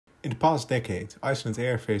In the past decade,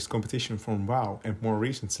 Icelandair faced competition from WOW and more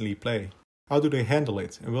recently Play. How do they handle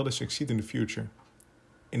it and will they succeed in the future?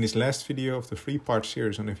 In this last video of the 3-part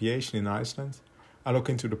series on aviation in Iceland, I look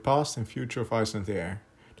into the past and future of Icelandair,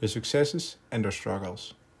 their successes and their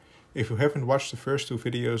struggles. If you haven't watched the first 2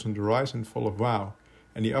 videos on the rise and fall of WOW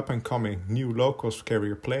and the up and coming new low-cost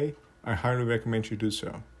carrier Play, I highly recommend you do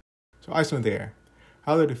so. So Icelandair,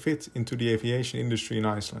 how do they fit into the aviation industry in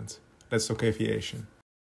Iceland? Let's talk aviation.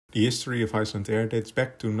 The history of Icelandair dates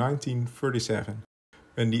back to 1937,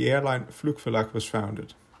 when the airline Flugfélag was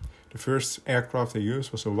founded. The first aircraft they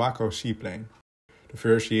used was a Waco seaplane. The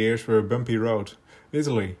first years were a bumpy road,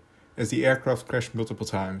 literally, as the aircraft crashed multiple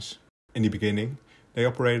times. In the beginning, they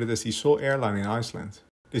operated as the sole airline in Iceland.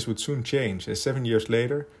 This would soon change, as 7 years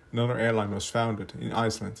later, another airline was founded in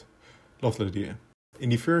Iceland, Icelandair. In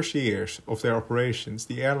the first years of their operations,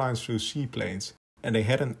 the airlines flew seaplanes, and they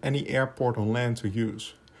hadn't any airport on land to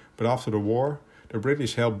use. But after the war, the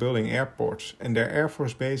British helped building airports, and their Air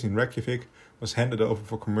Force base in Reykjavik was handed over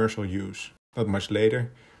for commercial use. Not much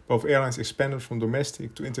later, both airlines expanded from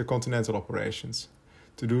domestic to intercontinental operations.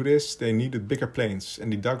 To do this, they needed bigger planes,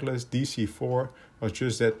 and the Douglas DC-4 was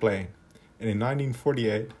just that plane. And in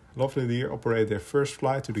 1948, Icelandair operated their first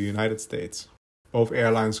flight to the United States. Both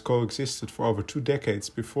airlines coexisted for over 2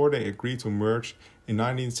 decades before they agreed to merge in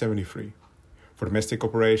 1973. For domestic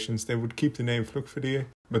operations, they would keep the name Flugfélag,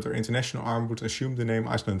 but their international arm would assume the name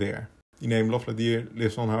Icelandair. The name Icelandair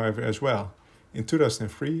lives on, however, as well. In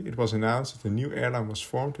 2003, it was announced that a new airline was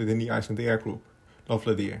formed within the Icelandair group,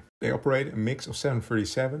 Icelandair. They operate a mix of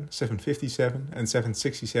 737, 757 and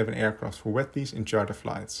 767 aircraft for wet lease and charter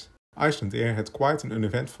flights. Icelandair had quite an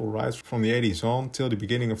uneventful rise from the 80s on till the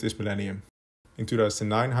beginning of this millennium. In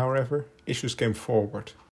 2009, however, issues came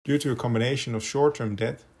forward. Due to a combination of short-term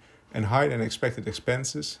debt and higher than expected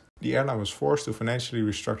expenses, the airline was forced to financially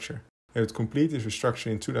restructure. They would complete this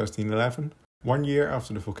restructuring in 2011, 1 year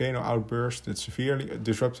after the volcano outburst that severely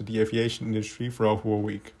disrupted the aviation industry for over a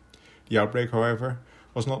week. The outbreak, however,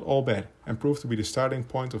 was not all bad and proved to be the starting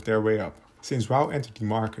point of their way up. Since WOW entered the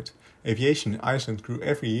market, aviation in Iceland grew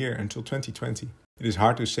every year until 2020. It is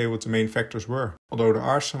hard to say what the main factors were, although there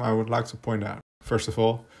are some I would like to point out. First of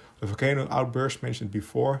all, the volcano outburst mentioned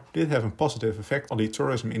before did have a positive effect on the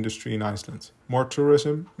tourism industry in Iceland. More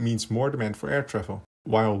tourism means more demand for air travel.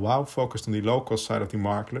 While WOW focused on the low-cost side of the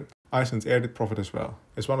market, Icelandair did profit as well.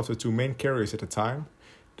 As one of the 2 main carriers at the time,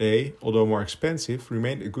 they, although more expensive,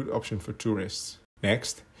 remained a good option for tourists.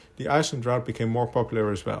 Next, the Iceland route became more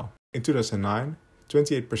popular as well. In 2009,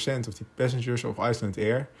 28% of the passengers of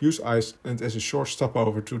Icelandair used Iceland as a short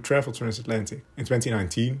stopover to travel transatlantic. In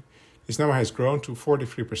 2019, this number has grown to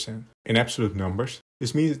 43%. In absolute numbers,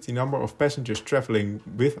 this means that the number of passengers traveling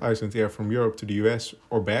with Icelandair from Europe to the US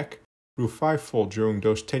or back grew 5-fold during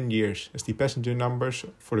those 10 years, as the passenger numbers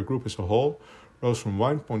for the group as a whole rose from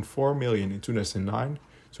 1.4 million in 2009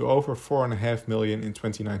 to over 4.5 million in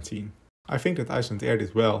 2019. I think that Icelandair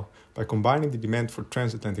did well by combining the demand for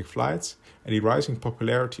transatlantic flights and the rising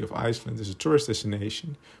popularity of Iceland as a tourist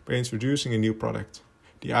destination by introducing a new product,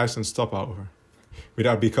 the Iceland Stopover.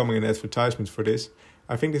 Without becoming an advertisement for this,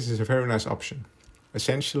 I think this is a very nice option.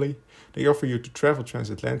 Essentially, they offer you to travel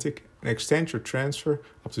transatlantic and extend your transfer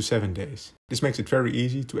up to 7 days. This makes it very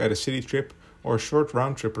easy to add a city trip or a short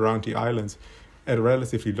round trip around the island at a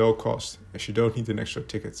relatively low cost, as you don't need an extra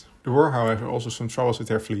ticket. There were, however, also some troubles with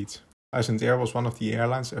their fleet. Icelandair was one of the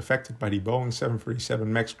airlines affected by the Boeing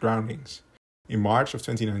 737 MAX groundings. In March of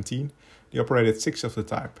 2019, they operated 6 of the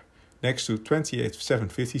type, next to 28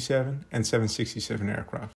 757 and 767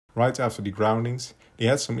 aircraft. Right after the groundings, they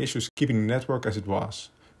had some issues keeping the network as it was,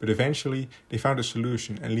 but eventually they found a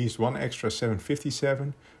solution and leased 1 extra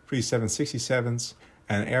 757, 3 767s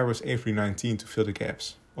and an Airbus A319 to fill the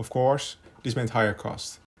gaps. Of course, this meant higher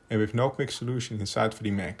cost, and with no quick solution in sight for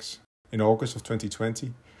the MAX. In August of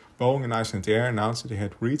 2020, Boeing and Icelandair announced that they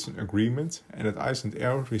had reached an agreement and that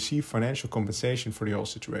Icelandair would receive financial compensation for the whole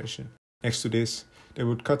situation. Next to this, they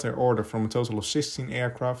would cut their order from a total of 16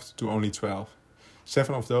 aircraft to only 12.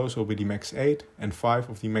 7 of those will be the MAX 8 and 5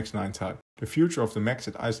 of the MAX 9 type. The future of the MAX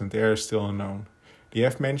at Icelandair is still unknown. They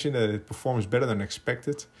have mentioned that it performs better than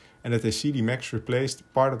expected and that they see the MAX replace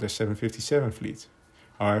part of their 757 fleet.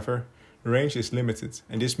 However, the range is limited,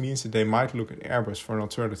 and this means that they might look at Airbus for an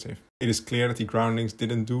alternative. It is clear that the groundings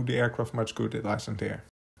didn't do the aircraft much good at Icelandair.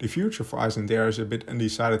 The future for Icelandair is a bit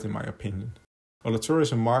undecided in my opinion. While the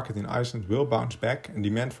tourism market in Iceland will bounce back and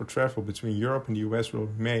demand for travel between Europe and the US will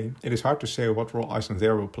remain, it is hard to say what role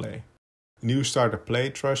Icelandair will play. The new startup Play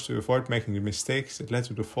tries to avoid making the mistakes that led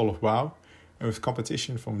to the fall of WOW, and with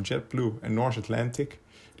competition from JetBlue and North Atlantic,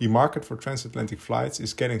 The market for transatlantic flights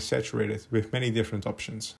is getting saturated with many different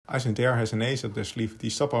options. Icelandair has an ace up their sleeve with the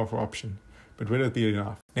stopover option, but will it be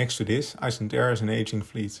enough? Next to this, Icelandair has an aging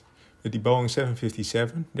fleet, with the Boeing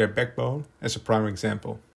 757, their backbone, as a prime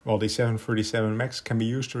example. While the 737 MAX can be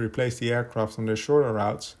used to replace the aircraft on their shorter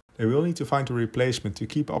routes, they will need to find a replacement to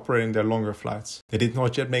keep operating their longer flights. They did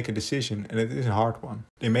not yet make a decision, and it is a hard one.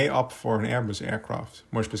 They may opt for an Airbus aircraft,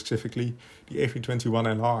 more specifically the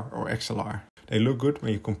A321LR or XLR. They look good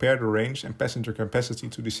when you compare the range and passenger capacity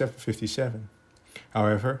to the 757.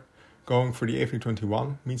 However, going for the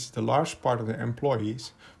A321 means that a large part of their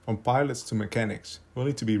employees, from pilots to mechanics, will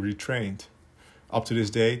need to be retrained. Up to this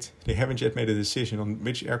date, they haven't yet made a decision on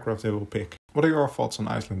which aircraft they will pick. What are your thoughts on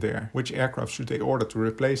Icelandair? Which aircraft should they order to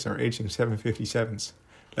replace their aging 757s?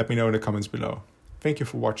 Let me know in the comments below. Thank you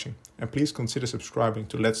for watching, and please consider subscribing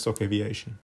to Let's Talk Aviation.